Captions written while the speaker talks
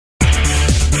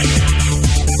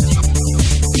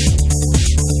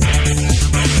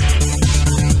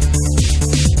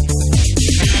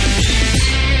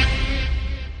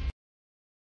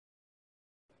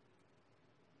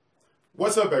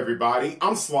What's up, everybody?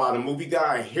 I'm Sly The Movie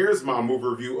Guy, and here's my movie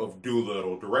review of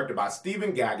Dolittle, directed by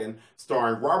Gaghan,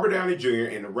 starring Robert Downey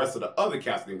Jr. and the rest of the other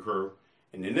casting crew.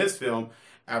 And in this film,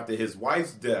 after his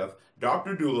wife's death,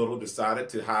 Dr. Dolittle decided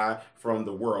to hide from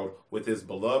the world with his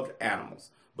beloved animals.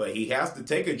 But he has to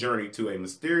take a journey to a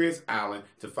mysterious island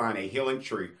to find a healing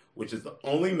tree, which is the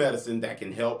only medicine that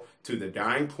can help to the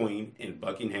dying queen in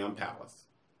Buckingham Palace.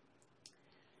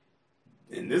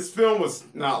 And this film was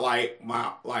not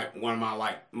one of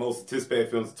my most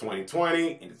anticipated films of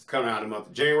 2020, and it's coming out in the month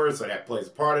of January, so that plays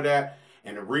a part of that.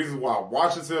 And the reason why I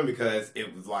watched this film because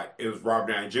it was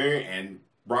Robert Downey Jr. and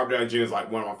Robert Downey Jr. is like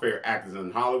one of my favorite actors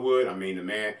in Hollywood. I mean, the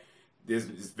man is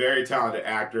very talented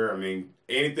actor. I mean,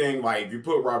 anything if you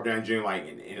put Robert Downey Jr.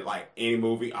 in any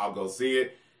movie, I'll go see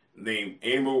it. Name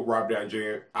any movie Robert Downey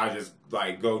Jr. I just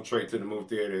go straight to the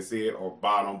movie theater and see it or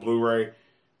buy it on Blu-ray.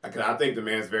 Because I think the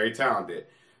man's very talented.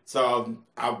 So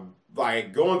I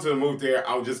going to the movie theater,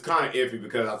 I was just kind of iffy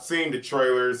because I've seen the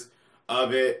trailers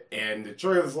of it, and the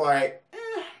trailers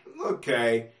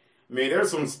okay. I mean, there's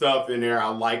some stuff in there I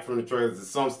like from the trailers, and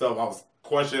some stuff I was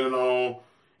questioning on,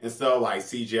 and stuff like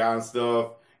CGI and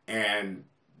stuff, and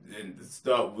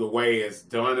the way it's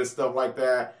done and stuff like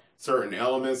that. Certain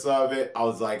elements of it, I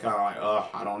was I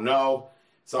don't know.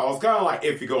 So I was kind of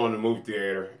iffy going to the movie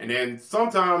theater. And then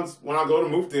sometimes when I go to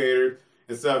the movie theater,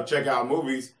 instead of check out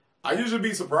movies, I usually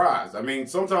be surprised. I mean,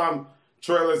 sometimes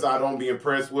trailers I don't be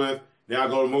impressed with. Then I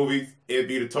go to movies, it'd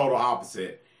be the total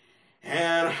opposite.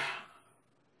 And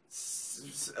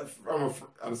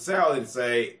I'm sadly to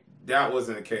say that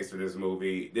wasn't the case for this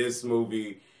movie. This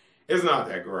movie is not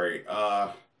that great.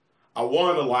 I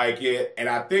wanted to like it, and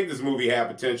I think this movie had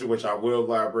potential, which I will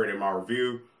elaborate in my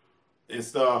review and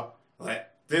stuff. But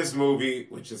this movie,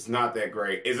 which is not that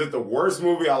great. Is it the worst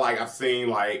movie I've seen,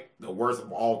 the worst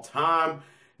of all time?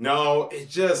 No,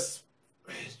 it's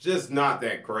just not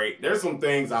that great. There's some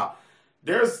things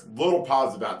there's little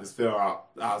positives about this film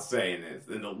I'll say in this.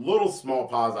 And the little small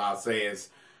positive I'll say is,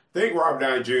 I think Robert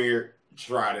Downey Jr.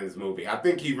 tried in this movie. I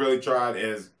think he really tried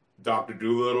as Dr.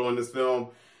 Dolittle in this film.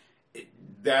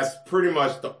 That's pretty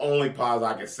much the only positive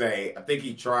I can say. I think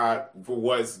he tried for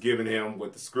what's given him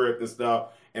with the script and stuff,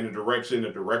 and the direction the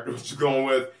director was going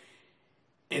with.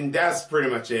 And that's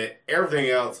pretty much it. Everything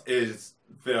else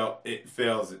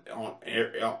fails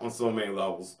on so many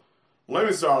levels. Let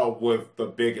me start off with the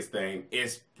biggest thing.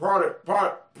 It's part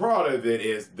of it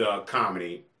is the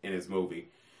comedy in this movie.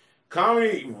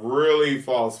 Comedy really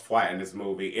falls flat in this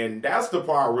movie, and that's the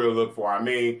part I really look for. I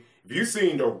mean, if you've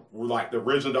seen the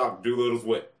original Dr. Dolittle's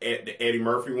with the Eddie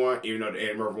Murphy one, even though the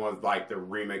Eddie Murphy one's the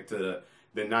remake to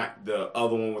the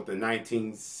other one with the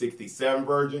 1967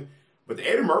 version. But the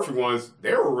Eddie Murphy ones,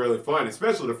 they were really fun,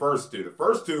 especially the first two. The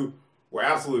first two were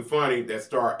absolutely funny that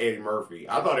starred Eddie Murphy.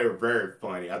 I thought they were very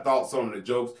funny. I thought some of the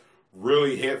jokes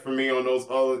really hit for me on those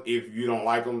others. If you don't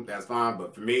like them, that's fine.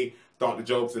 But for me, I thought the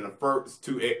jokes in the first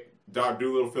two Dr.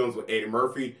 Dolittle films with Eddie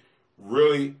Murphy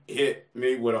really hit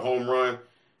me with a home run.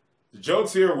 The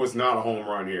jokes here was not a home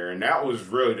run here, and that was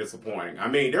really disappointing. I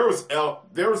mean, there was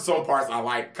some parts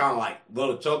I kind of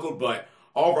little chuckled, but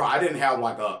overall, I didn't have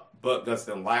a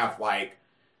butt-gusting laugh like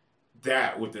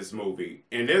that with this movie.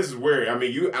 And this is weird. I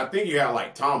mean, I think you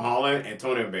had Tom Holland and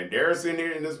Tony Banderas in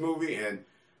here in this movie, and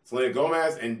Selena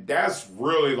Gomez, and that's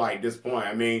really disappointing.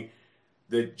 I mean,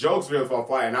 the jokes really fell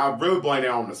flat, and I really blame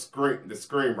that on the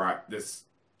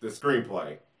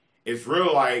screenplay. It's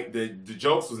really the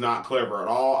jokes was not clever at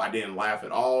all. I didn't laugh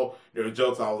at all. There were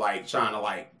jokes I was trying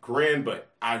to grin, but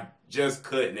I just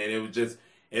couldn't, and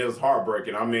it was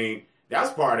heartbreaking. I mean, that's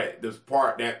this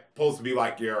part that's supposed to be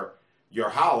your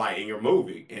highlight in your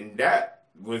movie, and that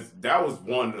was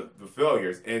one of the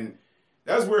failures. And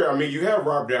that's where, I mean, you have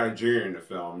Robert Downey Jr. in the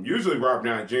film. Usually Robert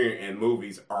Downey Jr. in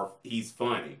movies he's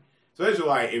funny. So it's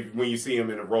when you see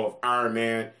him in the role of Iron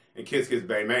Man and Kiss Kiss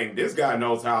Bang Bang, this guy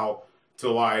knows how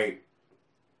to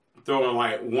throw in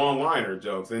one-liner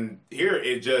jokes, and here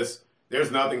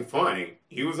there's nothing funny.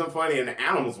 He wasn't funny, and the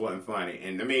animals wasn't funny.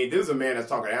 And I mean, this is a man that's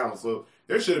talking to animals, so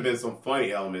there should have been some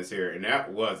funny elements here, and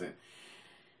that wasn't.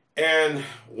 And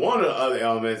one of the other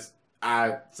elements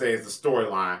I'd say is the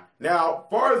storyline. Now, as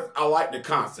far as I like the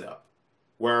concept,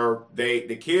 where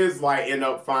the kids end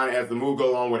up finding, as the movie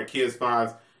goes on, where the kids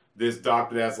finds this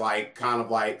doctor that's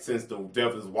since the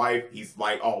death of his wife, he's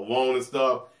all alone and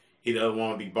stuff. He doesn't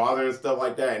want to be bothered and stuff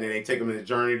like that. And then they take him on the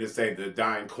journey to save the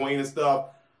dying queen and stuff.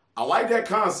 I like that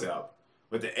concept.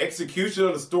 But the execution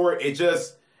of the story,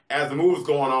 as the movie was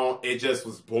going on, it just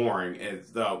was boring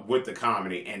with the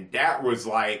comedy. And that was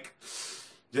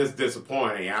just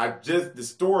disappointing. The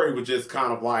story was just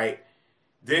kind of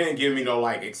didn't give me no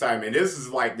like excitement. This is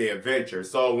like the adventure.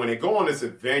 So when they go on this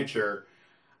adventure,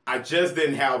 I just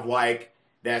didn't have like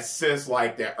that sense,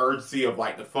 like that urgency of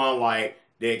like the fun, like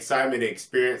the excitement, the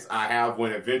experience I have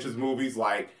when adventures movies,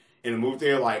 like in the movie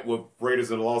theater, like with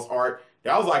Raiders of the Lost Ark.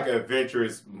 That was like an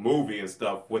adventurous movie and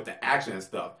stuff with the action and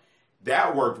stuff.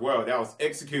 That worked well. That was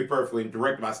executed perfectly and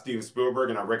directed by Steven Spielberg,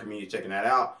 and I recommend you checking that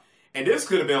out. And this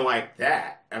could have been like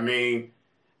that. I mean,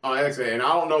 on X-Men, and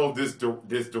I don't know if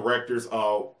this director's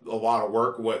a lot of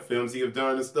work, what films he have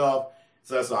done and stuff.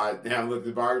 So that's why I haven't looked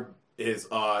at his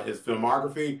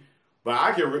filmography.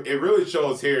 But it really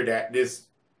shows here that this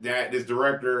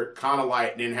director kind of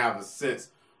like didn't have a sense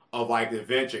of like the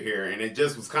adventure here, and it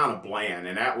just was kind of bland,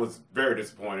 and that was very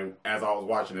disappointing as I was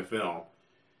watching the film.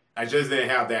 I just didn't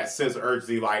have that sense of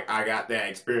urgency, like I got that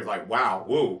experience, like wow,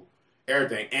 woo,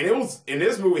 everything. And it was, and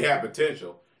this movie had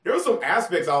potential. There were some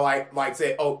aspects I like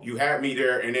say, oh, you had me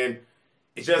there, and then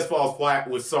it just falls flat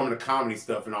with some of the comedy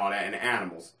stuff and all that, and the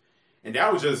animals. And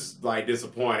that was just like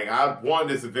disappointing. I wanted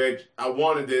this adventure. I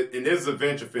wanted it, and this is an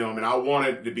adventure film, and I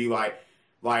wanted it to be like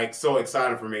so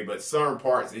exciting for me. But certain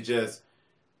parts, it just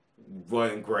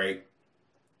wasn't great.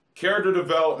 Character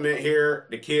development here,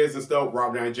 the kids and stuff,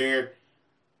 Robert Downey Jr.,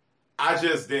 I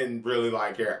just didn't really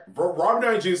like care. Robert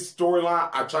Downey Jr.'s storyline,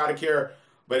 I tried to care,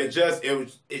 but it just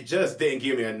didn't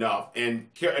give me enough. And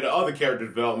the other character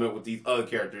development with these other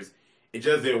characters, it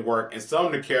just didn't work. And some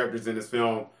of the characters in this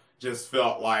film just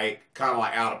felt like kind of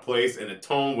like out of place, and the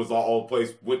tone was all over the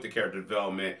place with the character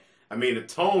development. I mean, the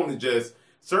tone is just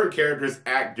certain characters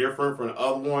act different from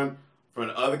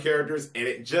the other characters, and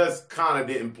it just kind of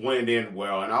didn't blend in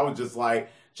well. And I was just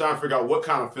like trying to figure out what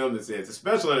kind of film this is,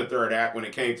 especially in the third act when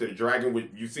it came to the dragon. Which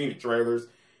you've seen the trailers,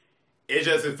 it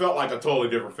felt like a totally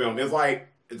different film. It's like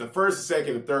the first,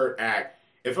 second, and third act,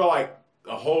 it felt like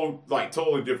a whole like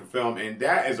totally different film, and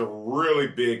that is a really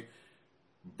big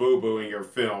boo-boo in your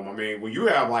film. I mean, when you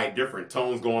have like different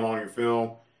tones going on in your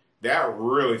film, that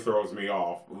really throws me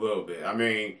off a little bit. I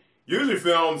mean, usually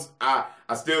films, I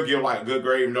still give like a good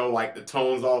grade, even though like the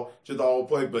tones all over the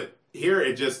place, but here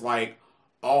it just like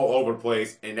all over the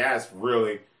place, and that's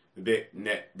really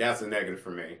that's a negative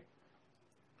for me.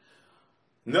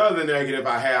 Another negative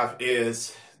I have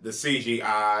is the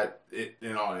CGI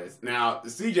and all this. Now, the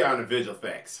CGI and the visual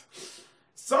effects.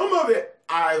 Some of it,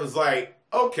 I was like,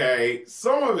 okay,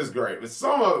 some of it's great, but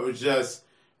some of it was just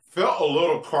felt a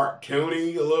little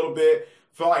cartoony a little bit.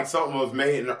 Felt like something was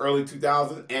made in the early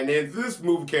 2000s. And then this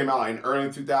movie came out in the early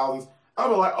 2000s. I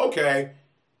was like, okay,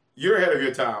 you're ahead of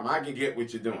your time. I can get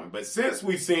what you're doing. But since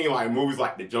we've seen like movies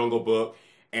like The Jungle Book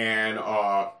and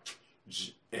Lion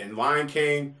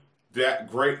King, that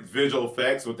great visual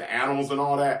effects with the animals and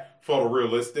all that,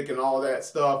 photorealistic and all that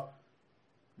stuff.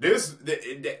 This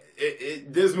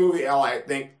movie, I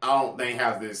don't think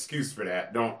has the excuse for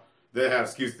that. They have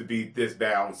excuse to be this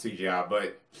bad on CGI,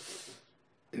 but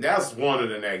that's one of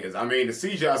the negatives. I mean, the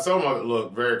CGI, some of it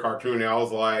looked very cartoony. I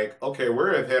was like, okay,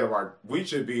 we're ahead of we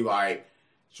should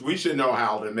know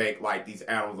how to make like these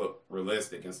animals look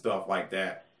realistic and stuff like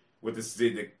that with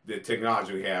the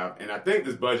technology we have. And I think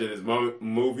this budget of this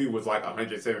movie was like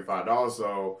 $175,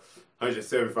 so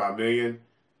 $175 million,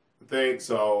 I think.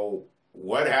 So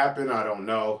what happened? I don't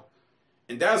know.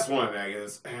 And that's one of the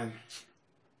negatives. And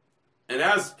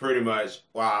that's pretty much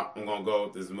why I'm going to go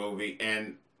with this movie.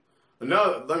 And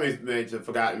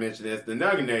forgot to mention this. The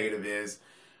another negative is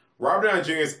Robert Downey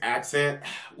Jr.'s accent,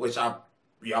 which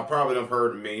y'all probably have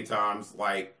heard many times,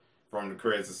 like from the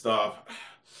credits and stuff.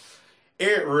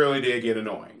 It really did get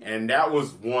annoying. And that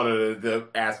was one of the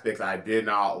aspects I did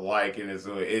not like in this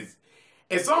movie.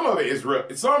 And some of it is real.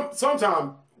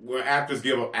 Sometimes when actors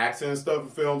give up accent and stuff in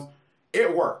films,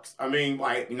 it works. I mean,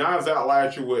 like, Knives Out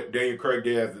last year, what Daniel Craig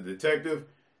did as the detective,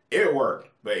 it worked.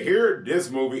 But here,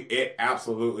 this movie, it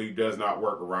absolutely does not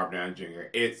work with Robert Downey Jr.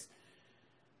 If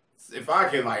I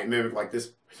can, like, mimic, like,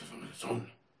 this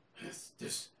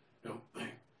is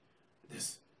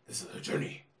a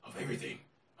journey of everything.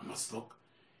 I must look.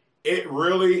 It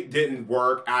really didn't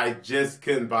work. I just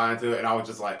couldn't buy into it, and I was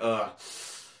just like,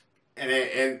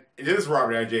 And this is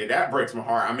Robert Downey Jr. That breaks my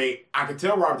heart. I mean, I could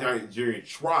tell Robert Downey Jr.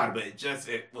 tried, but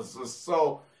it was just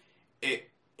so, it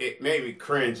made me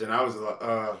cringe, and I was like,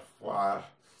 why?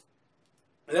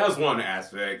 And that's one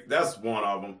aspect. That's one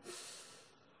of them.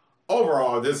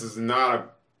 Overall, this is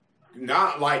not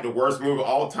like the worst movie of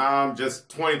all time. Just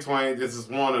 2020. This is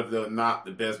one of not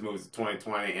the best movies of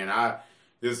 2020, and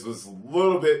this was a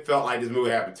little bit felt like this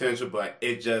movie had potential, but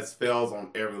it just fails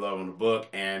on every level in the book,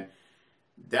 and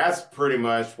that's pretty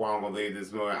much why I'm going to leave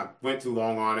this movie. I went too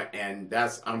long on it, and I'm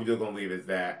just going to leave it at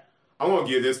that. I'm going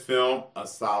to give this film a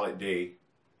solid D.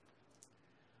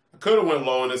 could have went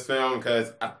low in this film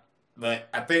because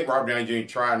I think Robert Downey Jr.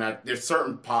 tried. And there's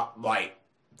certain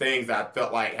things that I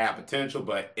felt like had potential,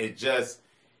 but it just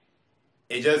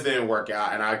didn't work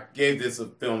out. And I gave this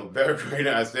film a better grade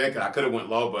than I said because I could have went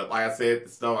low. But like I said,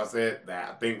 I said that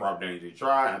I think Robert Downey Jr.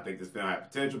 tried. And I think this film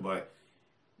had potential, but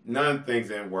none of the things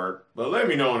didn't work. But let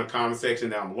me know in the comment section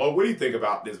down below. What do you think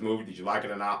about this movie? Did you like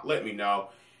it or not? Let me know.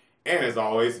 And as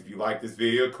always, if you like this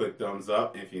video, click thumbs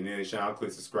up. And if you're new to the channel,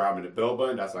 click subscribe and the bell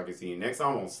button. That's so I can see you next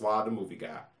time on Sly the Movie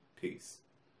Guy. Peace.